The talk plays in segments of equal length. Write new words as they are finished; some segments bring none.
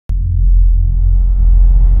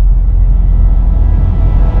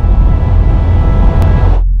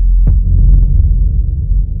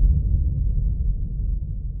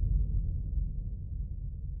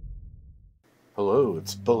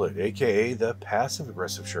Bullet, aka the passive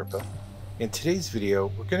aggressive Sherpa. In today's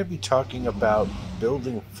video, we're going to be talking about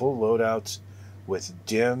building full loadouts with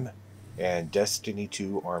Dim and Destiny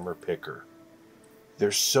 2 Armor Picker.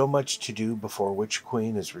 There's so much to do before Witch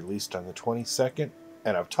Queen is released on the 22nd,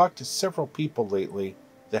 and I've talked to several people lately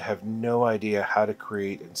that have no idea how to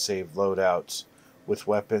create and save loadouts with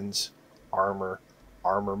weapons, armor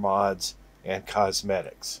mods, and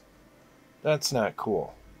cosmetics. That's not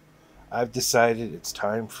cool. I've decided it's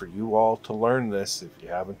time for you all to learn this if you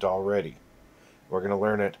haven't already. We're going to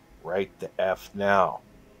learn it right the F now.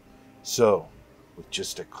 So, with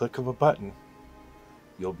just a click of a button,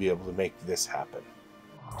 you'll be able to make this happen.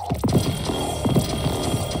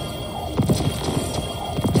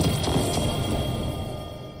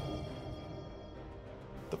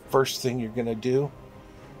 The first thing you're going to do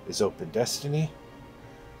is open Destiny,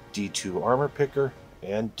 D2 Armor Picker,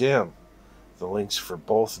 and Dim. The links for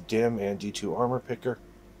both Dim and D2 Armor Picker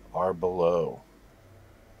are below.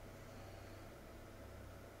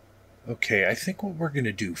 Okay, I think what we're going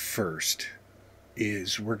to do first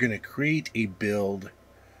is we're going to create a build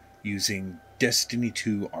using Destiny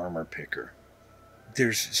 2 Armor Picker.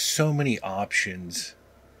 There's so many options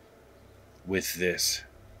with this.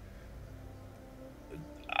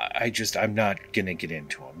 I'm not going to get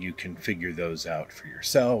into them. You can figure those out for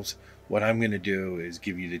yourselves. What I'm going to do is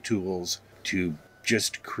give you the tools to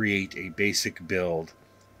just create a basic build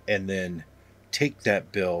and then take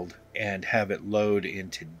that build and have it load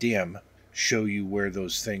into Dim, show you where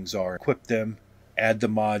those things are, equip them, add the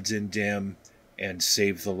mods in Dim, and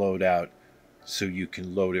save the loadout so you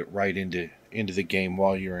can load it right into the game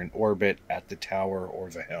while you're in orbit at the tower or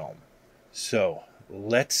the helm. So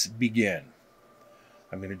let's begin.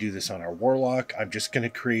 I'm going to do this on our Warlock. I'm just going to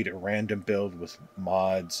create a random build with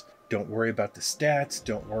mods. Don't worry about the stats.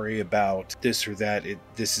 Don't worry about this or that.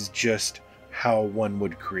 This is just how one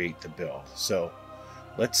would create the build. So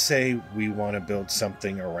let's say we want to build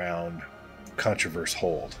something around Controverse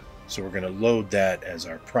Hold. So we're going to load that as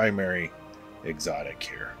our primary exotic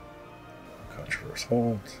here. Controverse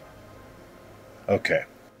Hold. Okay.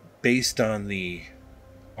 Based on the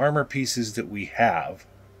armor pieces that we have,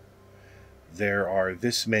 there are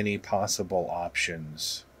this many possible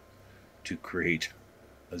options to create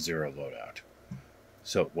a zero loadout.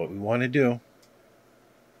 So what we want to do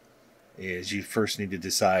is you first need to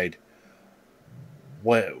decide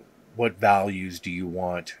what values do you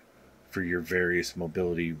want for your various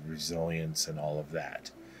mobility, resilience, and all of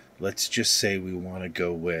that. Let's just say we want to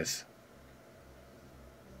go with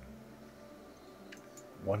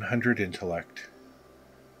 100 intellect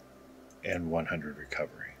and 100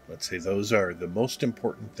 recovery. Let's say those are the most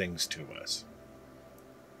important things to us.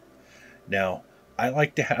 Now, I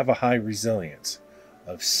like to have a high resilience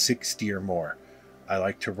of 60 or more. I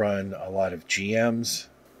like to run a lot of GMs.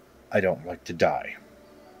 I don't like to die.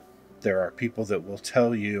 There are people that will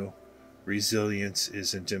tell you resilience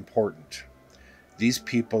isn't important. These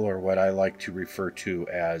people are what I like to refer to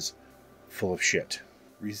as full of shit.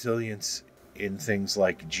 Resilience in things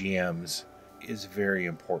like GMs is very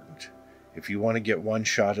important. If you want to get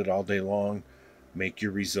one-shotted all day long, make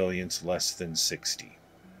your resilience less than 60.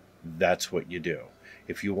 That's what you do.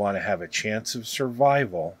 If you want to have a chance of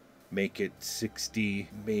survival, make it 60,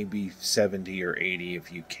 maybe 70 or 80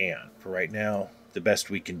 if you can. For right now, the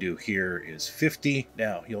best we can do here is 50.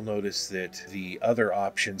 Now, you'll notice that the other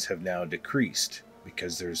options have now decreased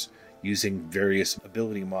because there's using various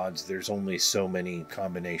ability mods, there's only so many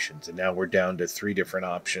combinations. And now we're down to 3 different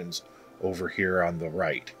options over here on the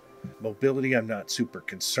right. Mobility I'm not super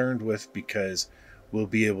concerned with because we'll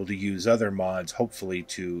be able to use other mods hopefully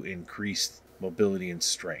to increase mobility and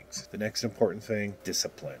strength. The next important thing,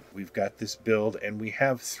 discipline. We've got this build and we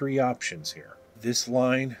have 3 options here. This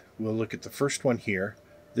line, we'll look at the first one here.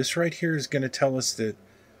 This right here is going to tell us that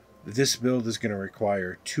this build is going to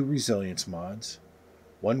require 2 resilience mods,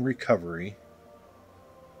 1 recovery,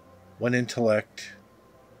 1 intellect,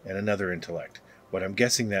 and another intellect. What I'm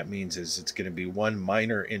guessing that means is it's going to be 1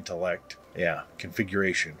 minor intellect. Yeah,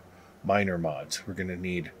 configuration, minor mods. We're going to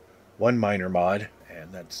need 1 minor mod,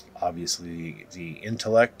 and that's obviously the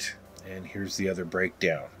intellect. And here's the other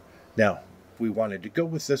breakdown. Now, if we wanted to go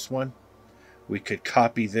with this one, we could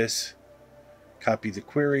copy this, copy the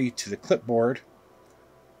query to the clipboard,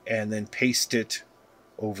 and then paste it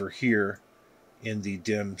over here in the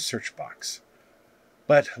Dim search box.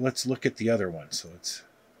 But let's look at the other one. So let's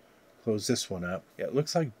close this one up. Yeah, it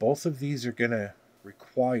looks like both of these are going to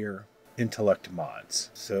require intellect mods.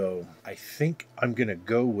 So I think I'm going to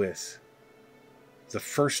go with the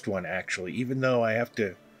first one actually, even though I have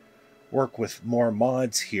to work with more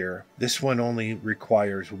mods here. This one only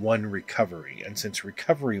requires 1 recovery, and since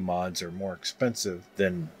recovery mods are more expensive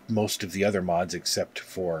than most of the other mods except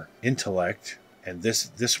for intellect, and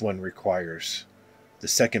this one requires, the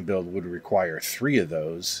second build would require 3 of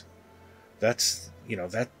those. That's,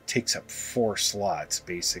 that takes up 4 slots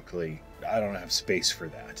basically. I don't have space for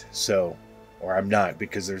that. So, or I'm not,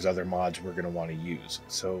 because there's other mods we're going to want to use.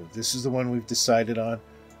 So this is the one we've decided on.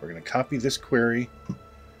 We're going to copy this query,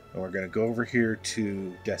 and we're going to go over here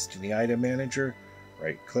to Destiny Item Manager,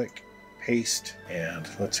 right click, paste, and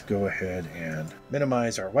let's go ahead and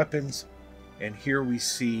minimize our weapons. And here we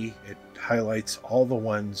see it highlights all the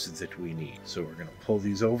ones that we need. So we're going to pull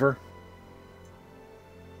these over.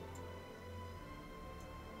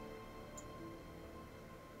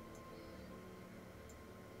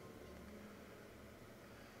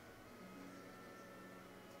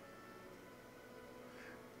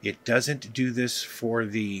 It doesn't do this for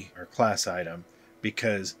our class item,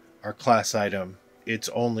 because our class item, it's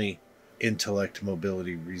only intellect,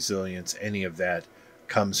 mobility, resilience, any of that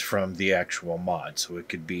comes from the actual mod. So it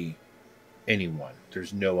could be anyone.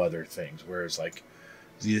 There's no other things. Whereas like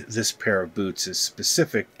this pair of boots is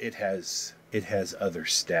specific. It has other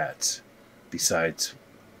stats besides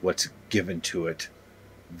what's given to it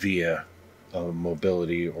via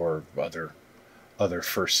mobility or other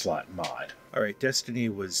first slot mod. Alright, Destiny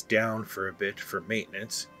was down for a bit for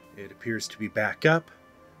maintenance. It appears to be back up,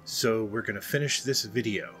 so we're going to finish this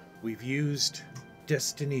video. We've used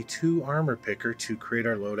Destiny 2 Armor Picker to create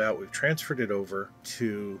our loadout. We've transferred it over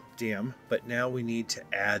to DIM, but now we need to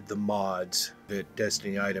add the mods that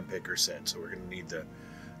Destiny Item Picker said. So we're going to need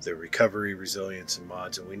the recovery, resilience, and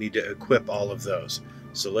mods, and we need to equip all of those.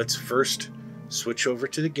 So let's first switch over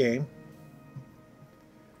to the game,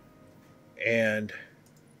 and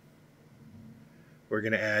we're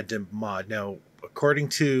going to add the mod. Now, according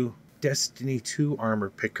to Destiny 2 Armor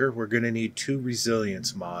Picker, we're going to need 2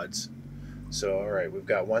 resilience mods. So, alright, we've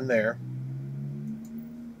got one there.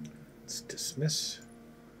 Let's dismiss.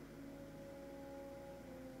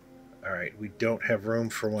 Alright, we don't have room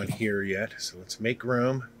for one here yet, so let's make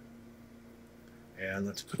room. And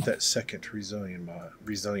let's put that second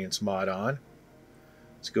resilience mod on.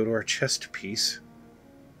 Let's go to our chest piece.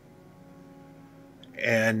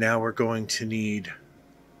 And now we're going to need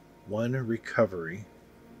 1 recovery.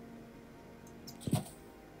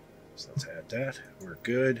 So let's add that. We're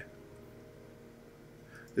good.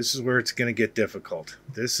 This is where it's going to get difficult.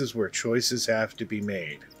 This is where choices have to be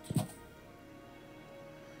made.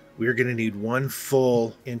 We're going to need 1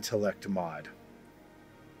 full intellect mod.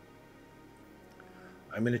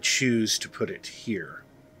 I'm going to choose to put it here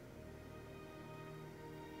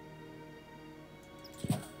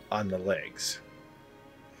on the legs.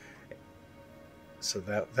 So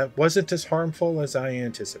that wasn't as harmful as I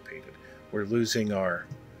anticipated. We're losing our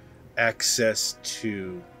access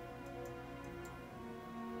to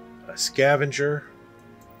a scavenger,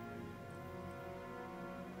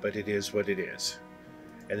 but it is what it is.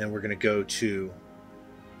 And then we're going to go to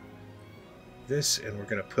this, and we're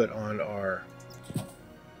going to put on our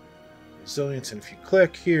resilience. And if you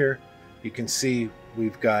click here, you can see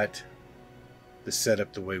we've got the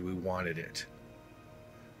setup the way we wanted it.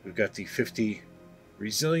 We've got the 50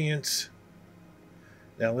 resilience.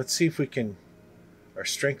 Now let's see if we can, our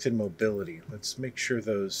strength and mobility, let's make sure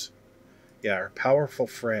those, yeah, our powerful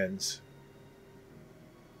friends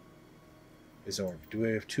is on. Do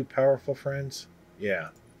we have 2 powerful friends? Yeah.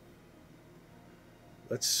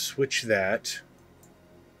 Let's switch that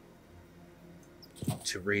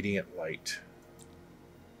to radiant light.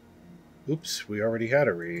 Oops, we already had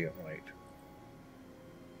a radiant light.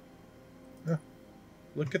 Oh,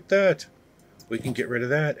 look at that. We can get rid of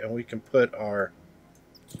that, and we can put our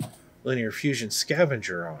linear fusion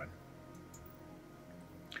scavenger on.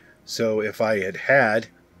 So if I had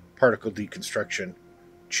particle deconstruction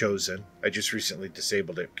chosen, I just recently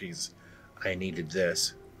disabled it because I needed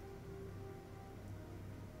this.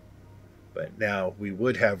 But now we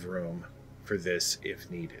would have room for this if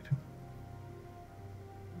needed.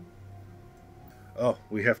 Oh,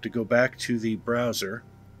 we have to go back to the browser.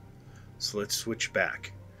 So let's switch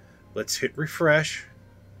back. Let's hit refresh.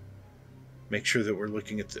 Make sure that we're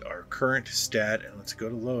looking at our current stat, and let's go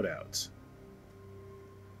to loadouts.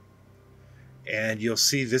 And you'll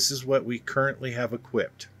see this is what we currently have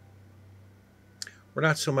equipped. We're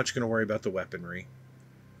not so much going to worry about the weaponry,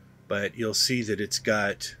 but you'll see that it's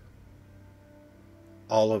got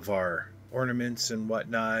all of our ornaments and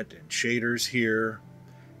whatnot and shaders here.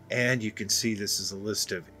 And you can see this is a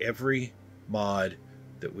list of every mod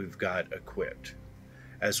that we've got equipped,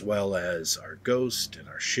 as well as our ghost and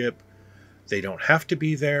our ship. They don't have to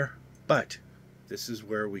be there, But this is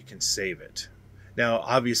where we can save it. Now,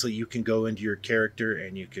 obviously, you can go into your character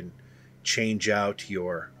and you can change out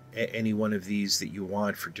any one of these that you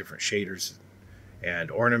want for different shaders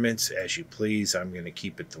and ornaments as you please. I'm going to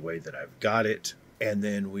keep it the way that I've got it. And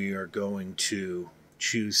then we are going to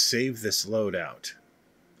choose Save This Loadout.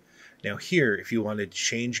 Now here, if you wanted to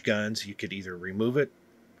change guns, you could either remove it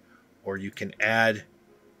or you can add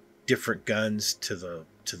different guns to the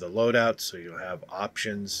loadout, so you'll have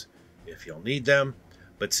options if you'll need them.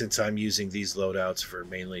 But since I'm using these loadouts for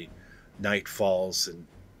mainly nightfalls and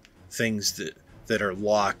things that are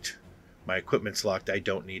locked, my equipment's locked, I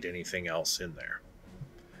don't need anything else in there.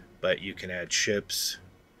 But you can add ships.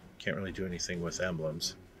 Can't really do anything with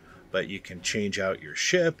emblems, but you can change out your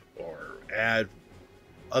ship or add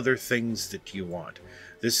other things that you want.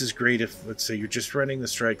 This is great if, let's say, you're just running the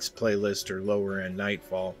Strikes playlist or lower end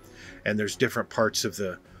Nightfall, and there's different parts of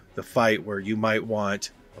the fight where you might want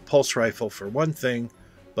a pulse rifle for one thing,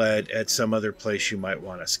 but at some other place you might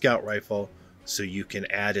want a scout rifle, so you can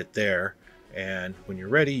add it there. And when you're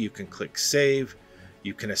ready, you can click Save.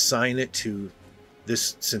 You can assign it to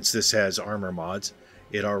this. Since this has armor mods,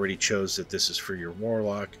 it already chose that this is for your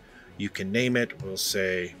Warlock. You can name it. We'll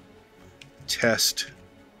say Test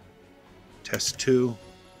 2.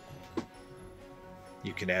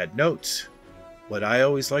 You can add notes. What I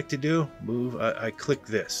always like to do, I click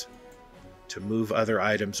this to move other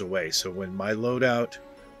items away. So when my loadout,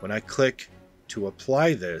 when I click to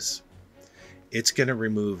apply this, it's going to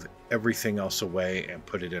remove everything else away and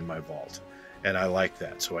put it in my vault. And I like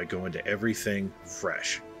that. So I go into everything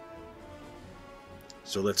fresh.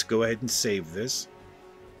 So let's go ahead and save this.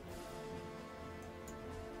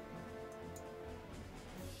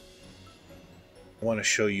 I want to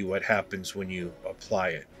show you what happens when you apply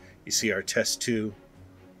it. You see our Test 2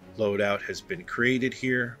 loadout has been created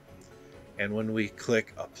here. And when we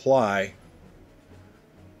click Apply,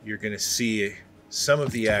 you're going to see some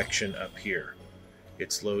of the action up here.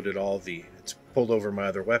 It's loaded it's pulled over my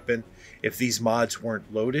other weapon. If these mods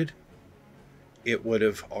weren't loaded, it would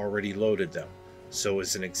have already loaded them. So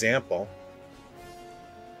as an example,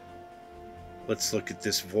 let's look at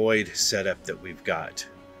this Void setup that we've got.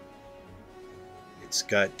 It's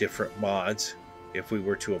got different mods. If we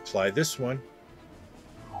were to apply this one,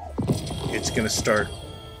 it's going to start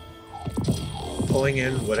pulling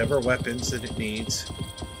in whatever weapons that it needs,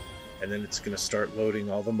 and then it's going to start loading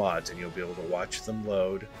all the mods, and you'll be able to watch them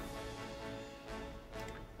load.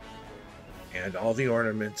 And all the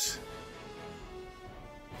ornaments.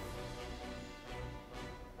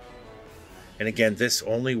 And again, this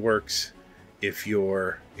only works if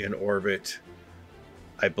you're in orbit.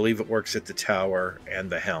 I believe it works at the tower and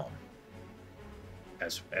the helm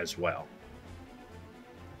as well.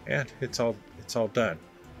 And it's all done.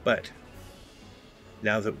 But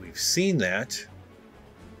now that we've seen that,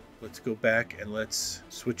 let's go back and let's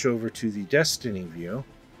switch over to the Destiny view.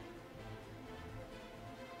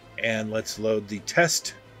 And let's load the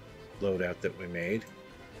test loadout that we made.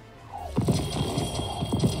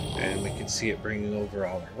 And we can see it bringing over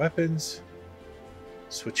all our weapons,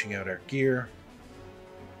 switching out our gear.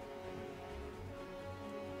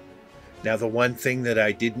 Now, the one thing that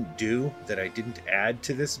I didn't do, that I didn't add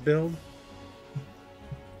to this build,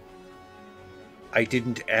 I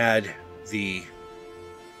didn't add the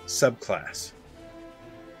subclass.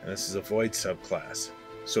 And this is a Void subclass.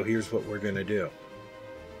 So here's what we're going to do.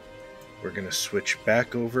 We're going to switch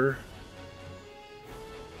back over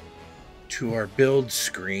to our build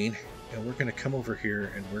screen, and we're going to come over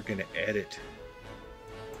here and we're going to edit.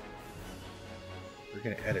 We're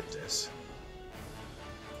going to edit this.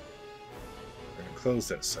 We're going to close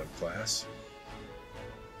that subclass.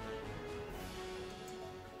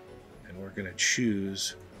 And we're going to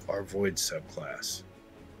choose our Void subclass.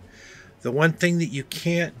 The one thing that you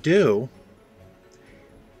can't do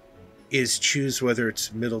is choose whether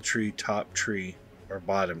it's middle tree, top tree, or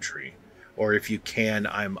bottom tree. Or if you can,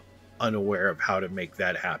 I'm unaware of how to make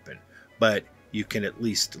that happen. But you can at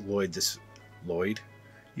least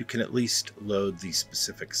you can at least load the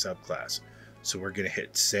specific subclass. So we're going to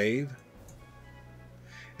hit save.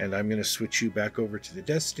 And I'm going to switch you back over to the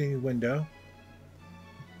Destiny window.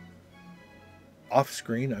 Off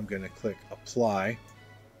screen, I'm going to click apply.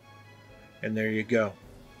 And there you go.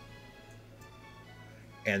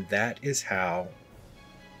 And that is how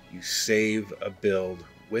you save a build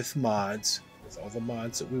with mods, with all the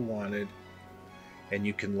mods that we wanted, and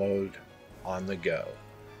you can load on the go.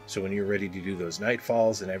 So when you're ready to do those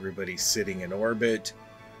nightfalls and everybody's sitting in orbit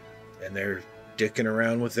and they're dicking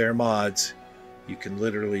around with their mods, you can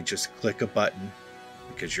literally just click a button,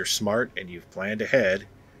 because you're smart and you've planned ahead.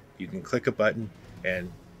 You can click a button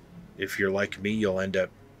and If you're like me, you'll end up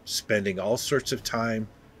spending all sorts of time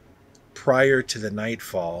prior to the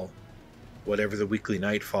nightfall, whatever the weekly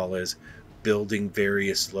nightfall is, building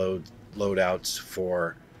various loadouts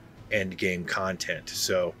for end game content.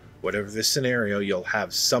 So whatever the scenario, you'll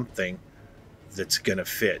have something that's going to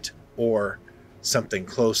fit, or something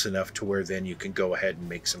close enough to where then you can go ahead and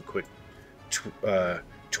make some quick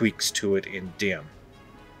tweaks to it in dim.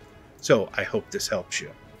 So I hope this helps you.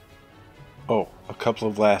 Oh, a couple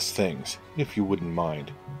of last things, if you wouldn't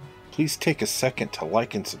mind. Please take a second to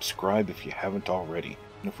like and subscribe if you haven't already.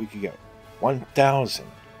 And if we could get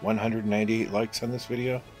 1,198 likes on this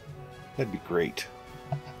video, that'd be great.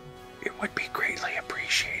 It would be greatly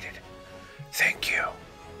appreciated. Thank you.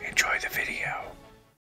 Enjoy the video.